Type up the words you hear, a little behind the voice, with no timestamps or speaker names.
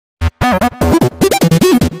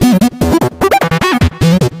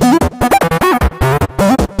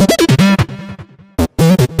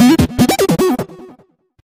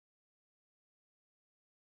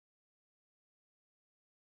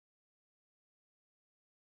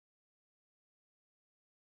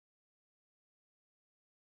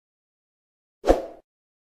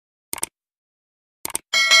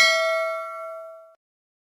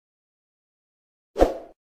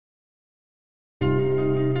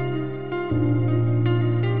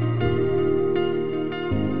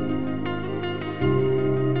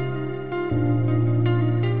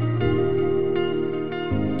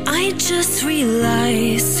just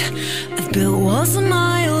realized I've built walls a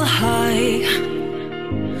mile high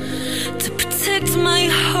to protect my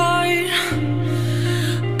heart,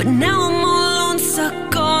 but now I'm all alone,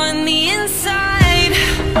 stuck on the inside.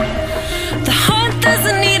 The heart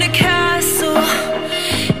doesn't need a castle,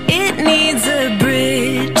 it needs a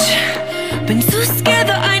bridge. Been too scared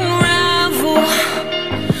that I'd unravel.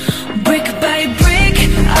 Brick by brick,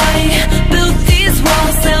 I built these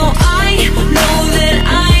walls. Now I know that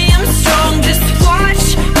I am strong. Just watch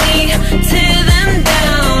me tear them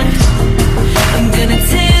down. I'm gonna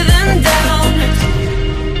tear them down.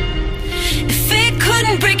 If it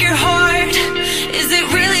couldn't break your heart, is it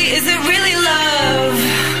really love?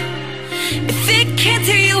 If it can't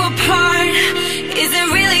tear you apart, is it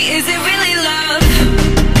really love?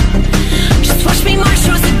 Just watch me march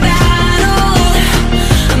towards the battle.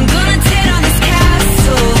 I'm gonna tear down this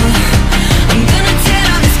castle. I'm gonna tear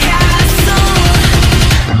down this castle.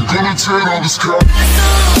 I'm gonna tear down this castle.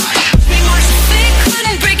 Watch me march. If it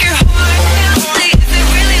couldn't break your heart, is it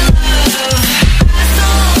really love?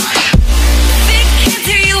 If it can't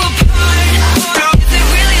tear you apart, is it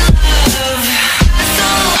really love?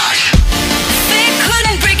 If it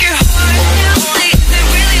couldn't break your heart, is it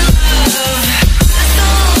really love?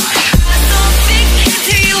 If it can't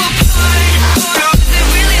tear you apart, is it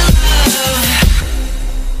really love?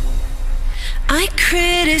 I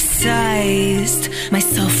criticized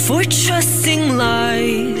myself for trusting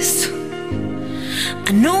lies.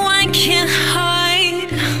 I know I can't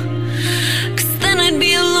hide, 'cause then I'd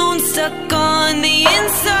be alone, stuck on the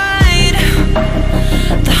inside.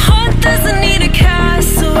 The heart doesn't need a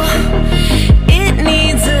castle, it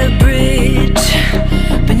needs a bridge.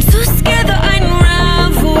 Been too scared that I'd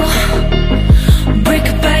unravel. Brick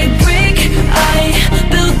by brick, I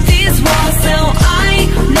built these walls. Now I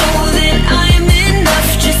know that I'm enough.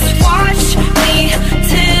 Just watch me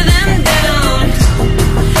tear them down.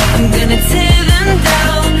 I'm gonna tear them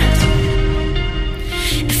down.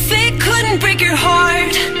 If it couldn't break your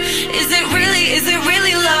heart, is it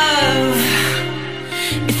really love?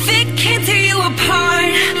 If it can't tear you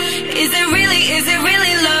apart, is it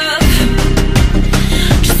really love?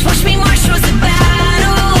 Just watch me march towards the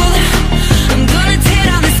battle. I'm gonna tear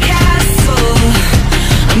down this castle.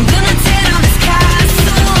 I'm gonna tear down this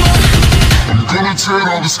castle. I'm gonna tear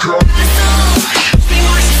down this castle. Watch me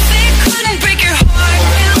march. If it couldn't break your heart,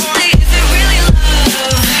 is it really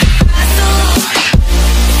love?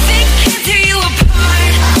 If it can't tear you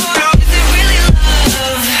apart, is it really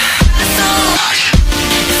love?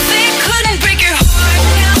 If it couldn't break your heart,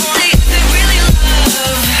 is it really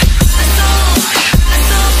love?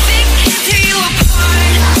 If it can't tear you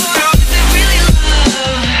apart, is it really love?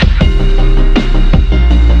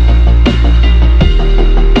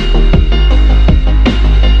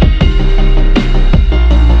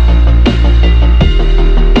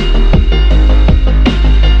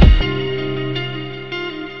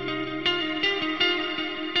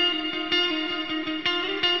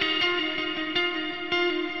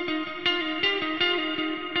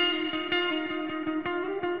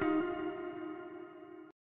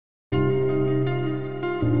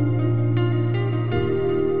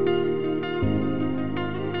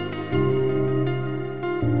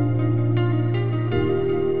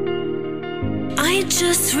 I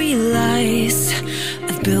just realized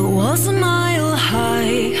I've built walls a mile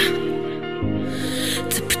high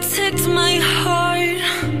to protect my heart,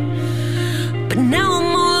 but now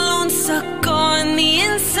I'm all alone, stuck on the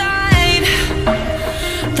inside.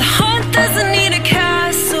 The heart doesn't need a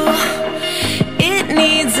castle, it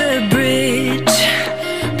needs a bridge.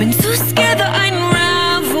 Been too scared that I'd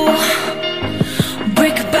unravel.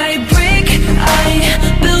 Brick by brick, I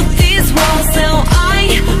built these walls. Now I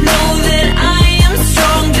know that I am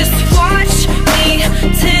strong. Just watch me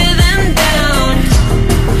tear them down.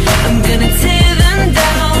 I'm gonna tear them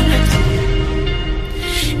down.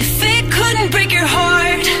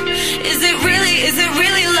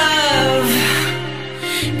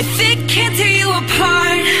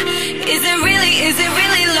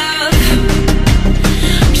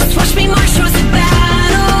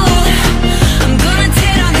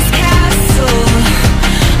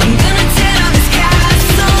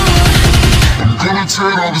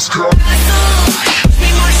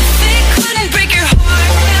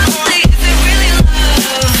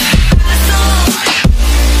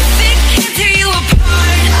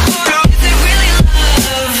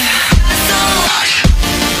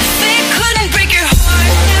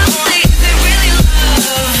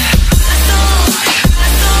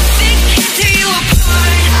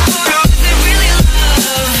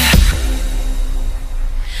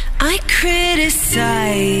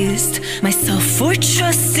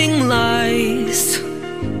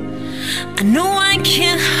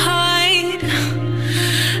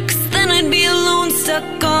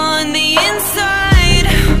 stuck on the inside.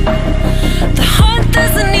 The heart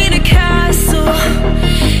doesn't need a castle,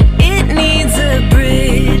 it needs a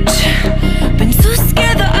bridge. Been too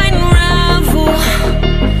scared that I'd unravel.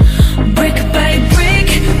 Brick by brick,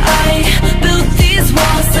 I built these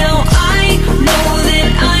walls. Now I know that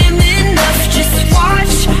I'm enough. Just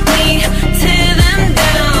watch me tear them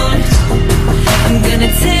down. I'm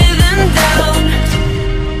gonna tear them down.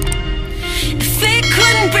 If it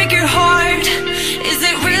couldn't break your heart, is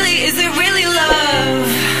it really love?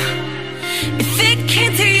 If it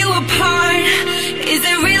can't tear you apart, is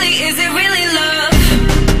it really love?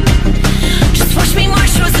 Just watch me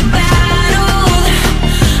march towards the battle.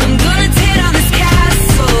 I'm gonna tear down this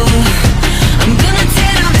castle. I'm gonna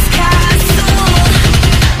tear down this castle.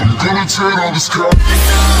 I'm gonna tear down this castle.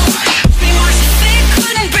 Watch me march. If it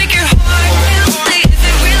couldn't break your heart, is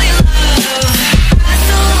it really love?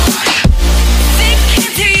 If it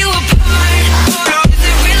can't tear you apart, is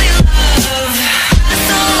it really love?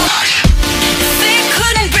 If it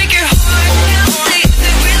couldn't break your heart, is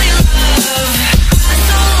it really love?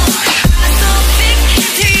 If it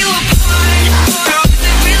can't tear you apart, is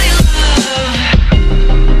it really love?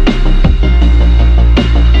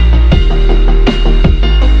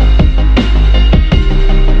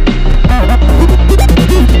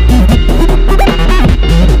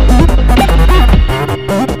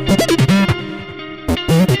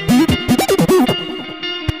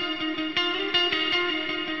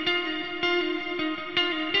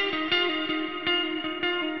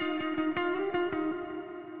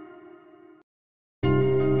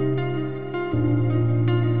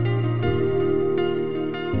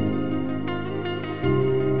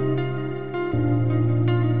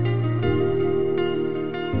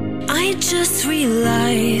 I just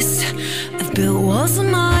realized I've built walls a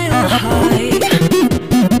mile high to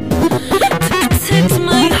protect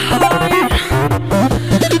my heart,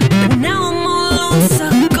 but now I'm all alone,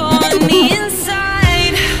 stuck on the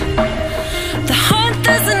inside. The heart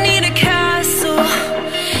doesn't need a castle,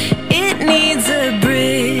 it needs a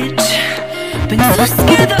bridge. Been so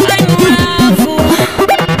scared that I'd unravel.